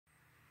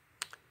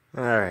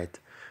Alright,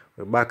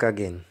 we're back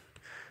again.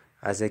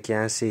 As you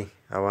can see,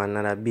 I want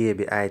another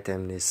baby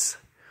item this.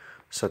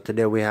 So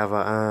today we have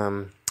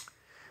a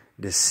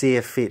the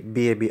Safefit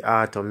baby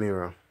auto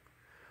mirror.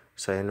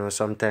 So you know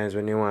sometimes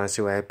when you want to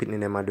see what your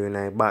them are doing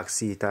in the back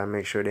seat and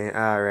make sure they're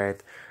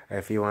alright. Or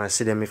if you want to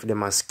see them if they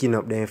are skin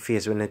up their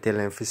face when they tell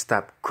them to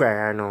stop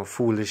crying or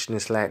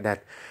foolishness like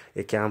that,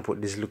 you can put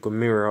this little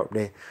mirror up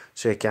there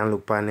so you can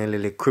look upon a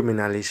little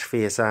criminalish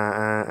face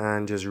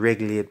and just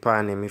regulate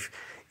upon them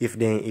if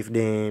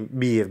they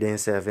behave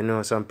themselves. You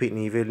know, some pitney,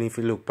 even if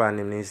you look upon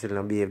them, they still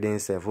don't behave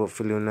themselves.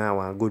 Hopefully you now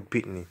want good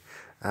pitney.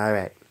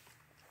 Alright.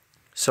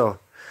 So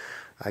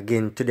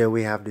again, today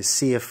we have the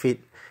Safefit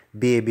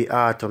baby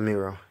auto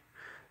mirror.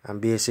 And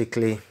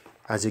basically,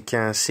 as you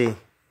can see,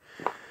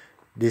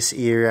 this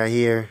area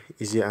here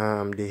is the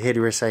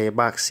headrest of your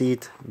back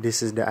seat.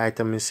 This is the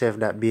item itself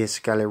that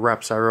basically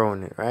wraps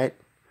around it, right?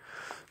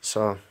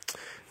 So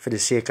for the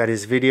sake of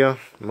this video,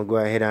 I'm gonna go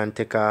ahead and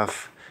take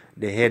off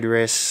the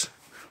headrest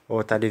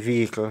out of the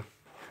vehicle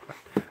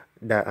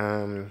that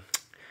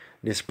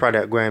this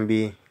product going to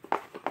be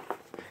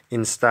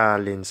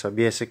installing. So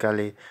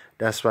basically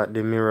that's what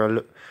the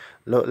mirror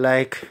look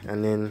like,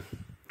 and then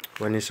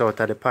when it's out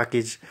of the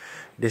package,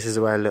 this is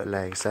what it look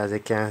like. So as you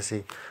can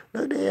see,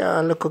 look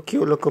there, look how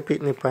cute, look how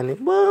pitney pan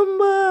it.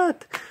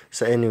 Bombat!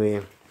 So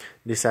anyway,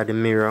 this is the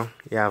mirror.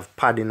 You have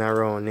padding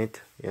around it,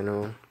 you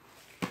know.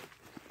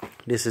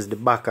 This is the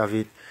back of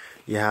it.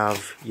 You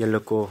have your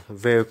local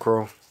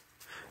Velcro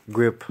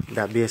grip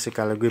that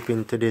basically grip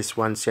into this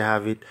once you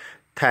have it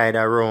tied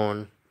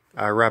around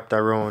or wrapped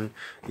around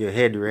your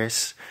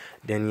headrest.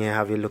 Then you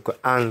have your local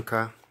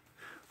anchor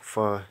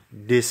for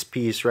this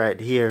piece right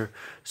here.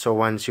 So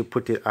once you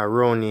put it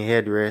around your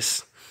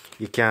headrest,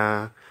 you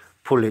can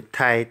pull it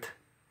tight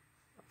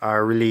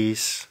or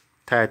release,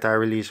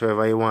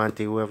 wherever you want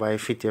it, wherever you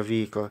fit your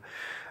vehicle,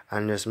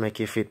 and just make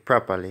it fit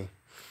properly.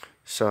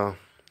 So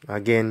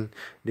again,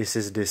 this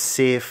is the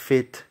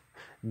Safefit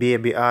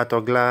baby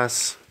auto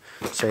glass.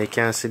 So you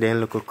can see them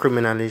look a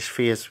criminalish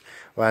face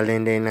while they're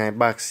in the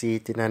back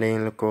seat and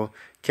then look a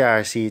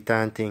car seat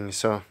and things.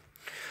 So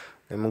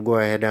let me go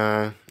ahead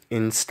and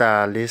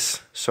install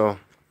this. So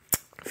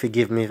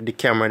forgive me if the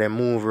camera they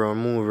move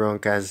around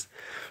because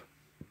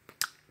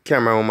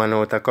camera woman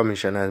out of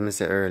commission, as I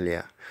said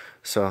earlier.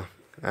 So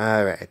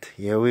alright,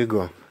 here we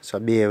go. So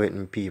bear with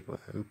me, people,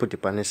 and put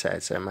it on the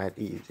side so it might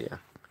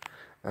easier.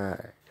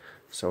 Alright,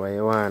 so what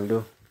you want to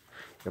do,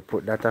 you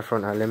put that up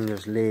front and let me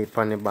just lay it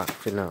on the back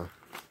for now.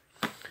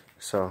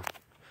 So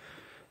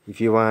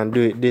if you want to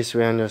do it this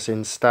way and just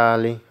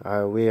install it,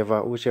 or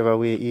whichever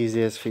way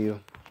easiest for you,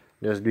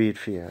 just do it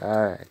for you.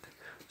 Alright,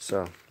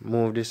 so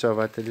move this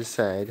over to the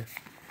side.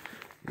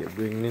 You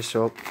bring this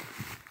up.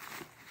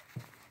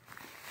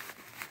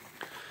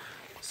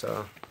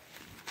 So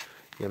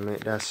you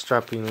make that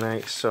strapping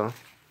like so.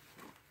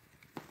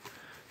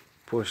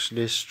 Push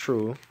this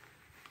through.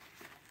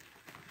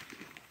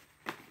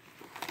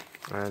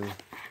 And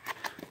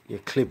you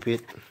clip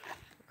it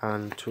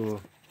onto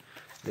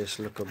this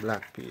little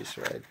black piece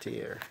right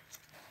here.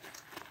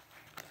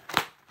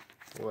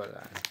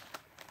 Voila.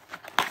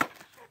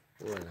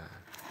 Voila.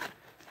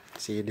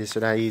 See, this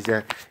would be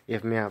easier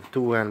if me have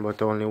two hands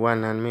but only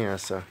one hand me,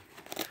 so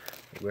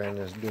we're going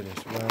to just do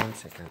this 1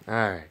 second.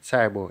 Alright,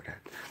 sorry about that.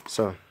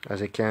 So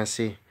as you can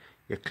see,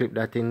 you clip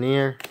that in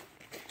here.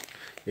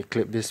 You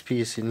clip this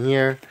piece in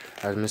here.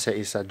 As I said,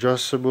 it's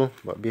adjustable,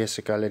 but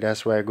basically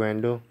that's what you're going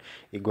to do.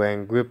 You're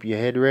going to grip your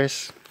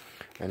headrest.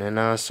 And then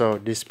also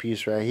this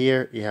piece right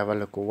here, you have a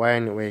little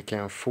wire where you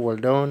can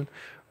fold down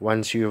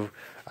once you've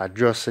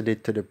adjusted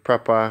it to the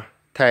proper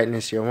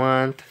tightness you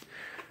want.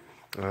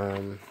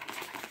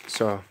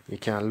 So you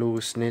can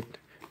loosen it.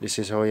 This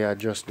is how you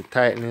adjust the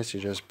tightness.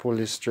 You just pull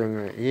this string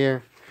right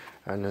here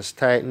and just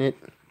tighten it.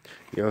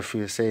 You'll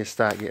feel say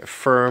start get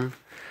firm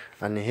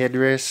on the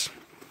headrest.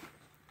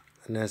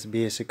 And that's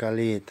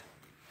basically it.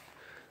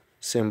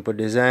 Simple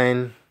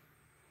design,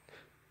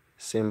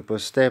 simple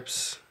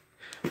steps,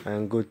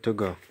 and good to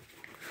go.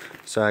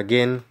 So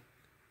again,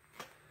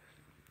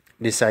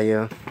 this is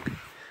your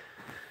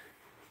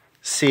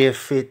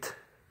Safefit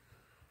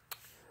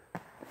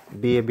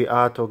baby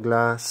auto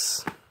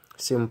glass.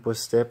 Simple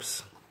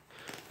steps.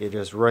 You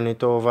just run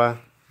it over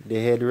the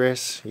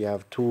headrest. You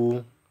have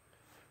two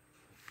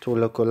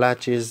little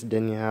latches.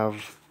 Then you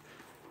have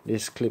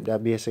this clip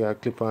that basically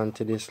clip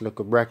onto this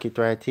little bracket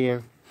right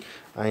here,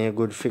 and you're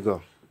good figure.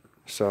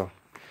 So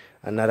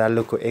another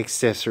little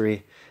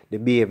accessory the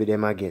baby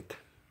them a get.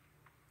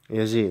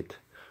 You see it?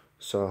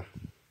 So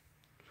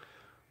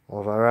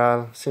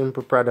overall,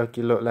 simple product.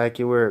 You look like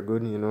you work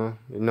good, you know.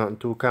 It's nothing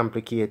too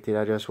complicated.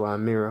 I just want a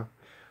mirror.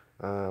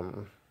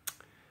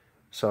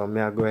 So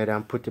may I go ahead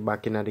and put it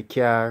back in the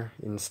car,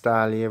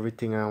 install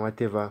everything and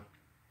whatever,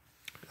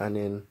 and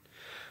then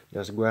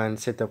just go and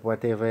set up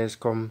whatever is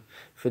come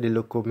for the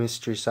local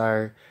mistress,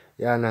 or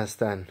you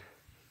understand.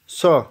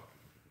 So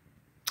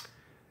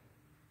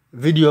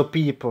video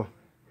people,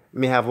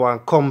 may have one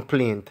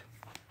complaint.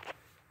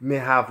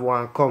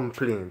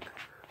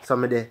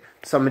 Some of the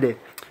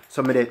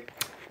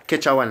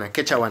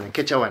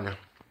catch a one.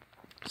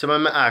 So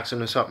let me ask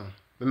you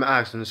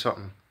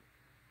something.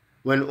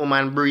 When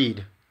woman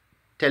breed,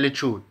 tell the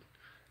truth,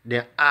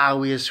 they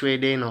always swear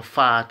they no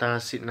fart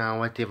and sit and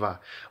whatever.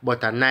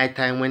 But at night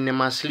time when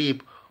them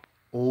asleep,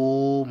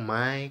 oh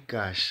my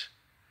gosh.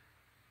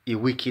 A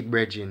wicked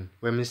brethren.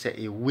 When me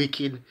say a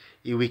wicked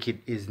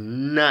is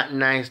not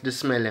nice to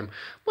smell them.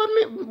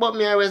 But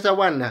me always a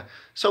wonder.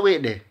 So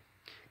wait there.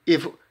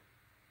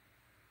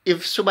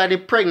 If somebody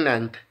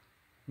pregnant,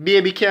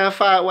 baby can't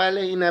fart while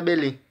they in a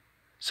belly.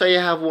 So you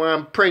have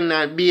one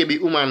pregnant baby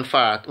woman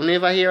fart. You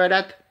never hear of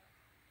that?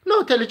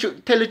 No, tell the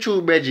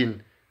truth,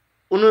 brethren.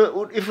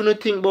 If you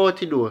don't think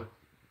about it though,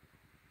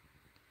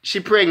 she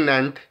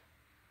pregnant,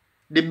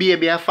 the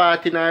baby a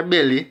fart in her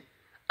belly,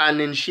 and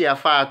then she a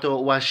fart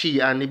out what she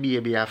and the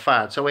baby a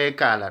fart. So what you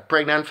call that?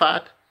 Pregnant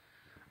fart?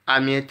 I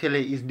may tell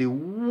you it's the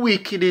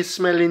wickedest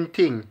smelling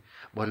thing.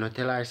 But not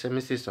tell her, say, my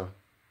sister.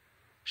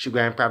 She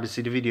going to probably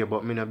see the video,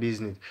 but me no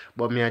business.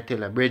 But me I tell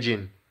her,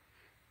 brethren,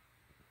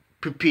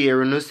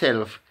 prepare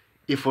yourself.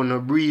 If you no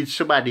breathe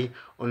somebody,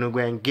 you no go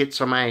and get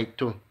some height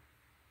too.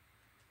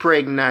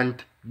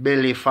 Pregnant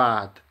belly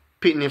fart.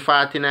 Pitney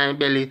fart in her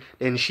belly,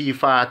 then she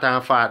fart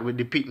and fart with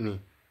the pitney.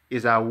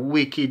 Is a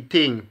wicked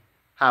thing.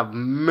 Have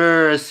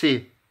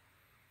mercy.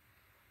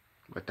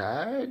 But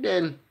alright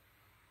then.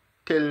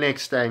 Till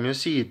next time you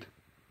see it.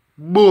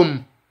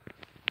 Boom.